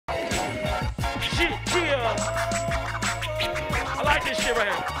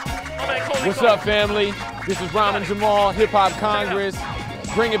What's up, family? This is Ramen Jamal, Hip Hop Congress.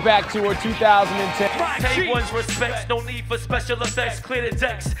 Bring It Back Tour 2010. K1's respects, no need for special effects. Clear the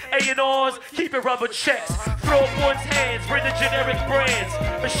decks, A&Rs, keep it rubber checks. Throw up one's hands, bring the generic brands.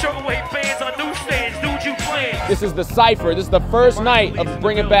 And sugarweight bands on newsstands, dude, you playing. This is the Cypher. This is the first night of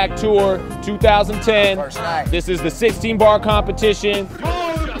Bring It Back Tour 2010. First night. This is the 16-bar competition.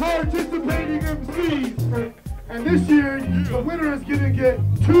 All the participating MCs. And this year, the winner is going to get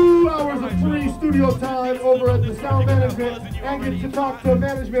 2 hours of free studio time over at the Sound Management and get to talk to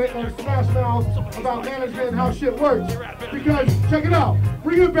management or Smash Mouth about management and how shit works. Because, check it out,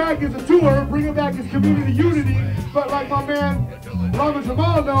 Bring It Back is a tour, Bring It Back is community unity, but like my man Ramen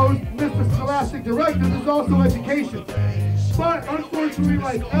Jamal knows, Mr. Scholastic Director, this is also education. But unfortunately,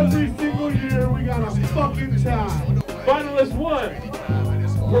 like every single year, we got a fucking tie. Finalist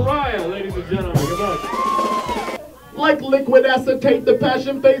 1, Mariah, ladies and gentlemen. Come on. Like liquid acetate, the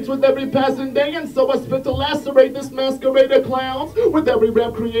passion fades with every passing day, and so I spit to lacerate this masquerade of clowns. With every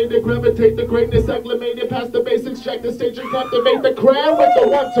rap created, gravitate the greatness, acclimated past the basics, check the stage and captivate the crowd with the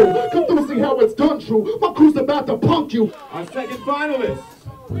 1-2. Come through, see how it's done true. My crew's about to punk you. Our second finalist.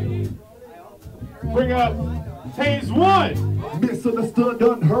 Bring up Hayes 1. Misunderstood,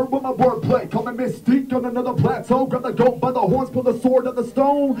 unheard with my wordplay. Coming mystique on another plateau. Grab the goat by the horns, pull the sword of the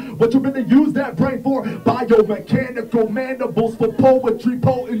stone. What you really use that brain for? Biomechanical mandibles for poetry,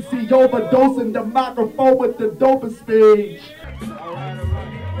 potency, overdosing the microphone with the dopest speech.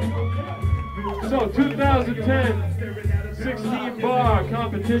 So 2010 16-bar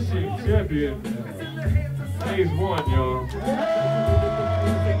competition champion. Hayes 1, y'all.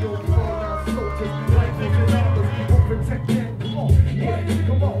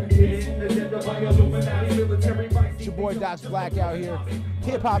 It's your boy Doc Black out here.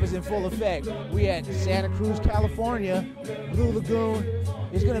 Hip hop is in full effect. We at Santa Cruz, California, Blue Lagoon.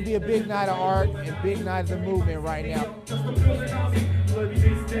 It's gonna be a big night of art and big night of the movement right now.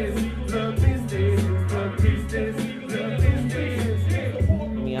 I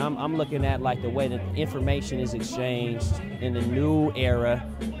mean, I'm looking at like the way that information is exchanged in the new era.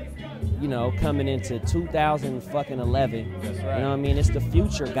 You know, coming into 2011, That's right. You know what I mean? It's the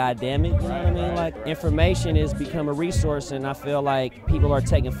future, goddammit. You know what I mean? Like, information has become a resource, and I feel like people are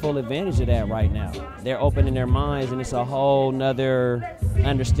taking full advantage of that right now. They're opening their minds, and it's a whole nother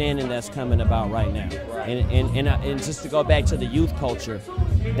understanding that's coming about right now. And just to go back to the youth culture,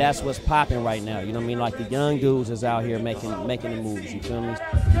 that's what's popping right now. You know what I mean? Like, the young dudes is out here making the moves, you feel me?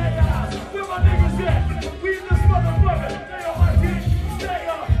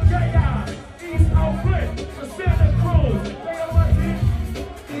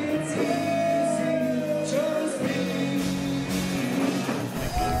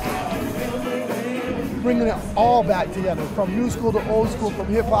 Bringing it all back together, from new school to old school, from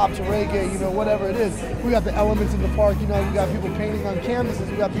hip hop to reggae, you know, whatever it is. We got the elements in the park, you know, we got people painting on canvases,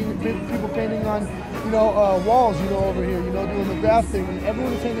 we got people painting on, you know, walls, you know, over here, you know, doing the grafting, and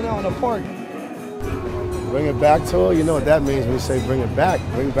everyone's hanging out in the park. Bring it back tour, you know what that means when we say bring it back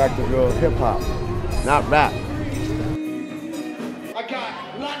the real hip hop, not rap. I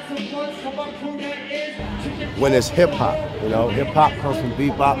got lots of words for my crew that is. When it's hip hop, you know, hip hop comes from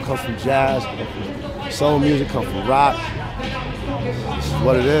bebop, comes from jazz, comes from soul music, comes from rock. This is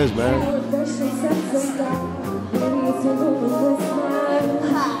what it is, man.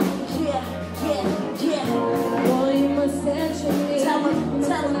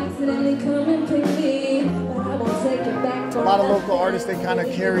 A lot of local artists, they kind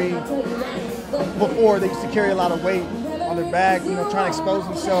of carry, before they used to carry a lot of weight on their back, you know, trying to expose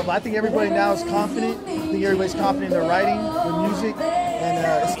themselves. I think everybody now is confident. I think everybody's confident in their writing, their music,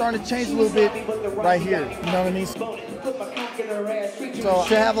 and it's starting to change a little bit right here. You know what I mean? So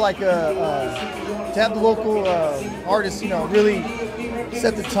to have like to have the local artists, you know, really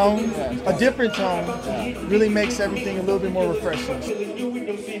set the tone, a different tone, really makes everything a little bit more refreshing.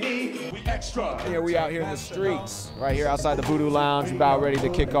 Here we out here in the streets, right here outside the Voodoo Lounge, about ready to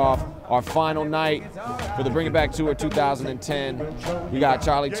kick off our final night for the Bring It Back Tour 2010. We got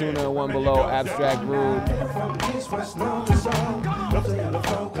Charlie Tuna and One Below, Abstract Rude.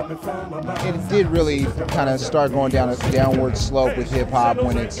 It did really kind of start going down a downward slope with hip hop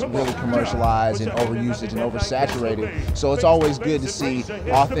when it's really commercialized and overusage and oversaturated. So it's always good to see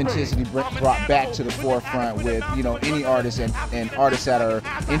authenticity brought back to the forefront with, you know, any artists and artists that are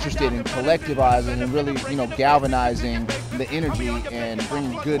interested in collectivizing and really, you know, galvanizing the energy and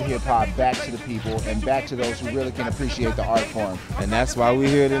bringing good hip hop back to the people and back to those who really can appreciate the art form. And that's why we're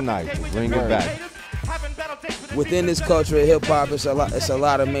here tonight, to bring it back. Within this culture of hip hop, it's a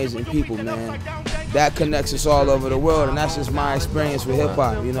lot of amazing people, man. that connects us all over the world, and that's just my experience with hip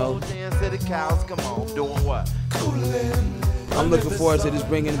hop, you know. I'm looking forward to just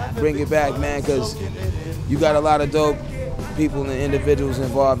bring it back, man, because you got a lot of dope people and individuals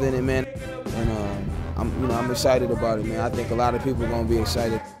involved in it, man. And I'm excited about it, man. I think a lot of people are gonna be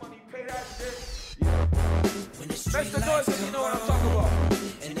excited. Make the noise if you know what I'm talking about.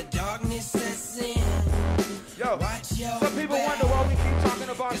 Yo, some people wonder why we keep talking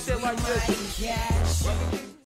about shit like this.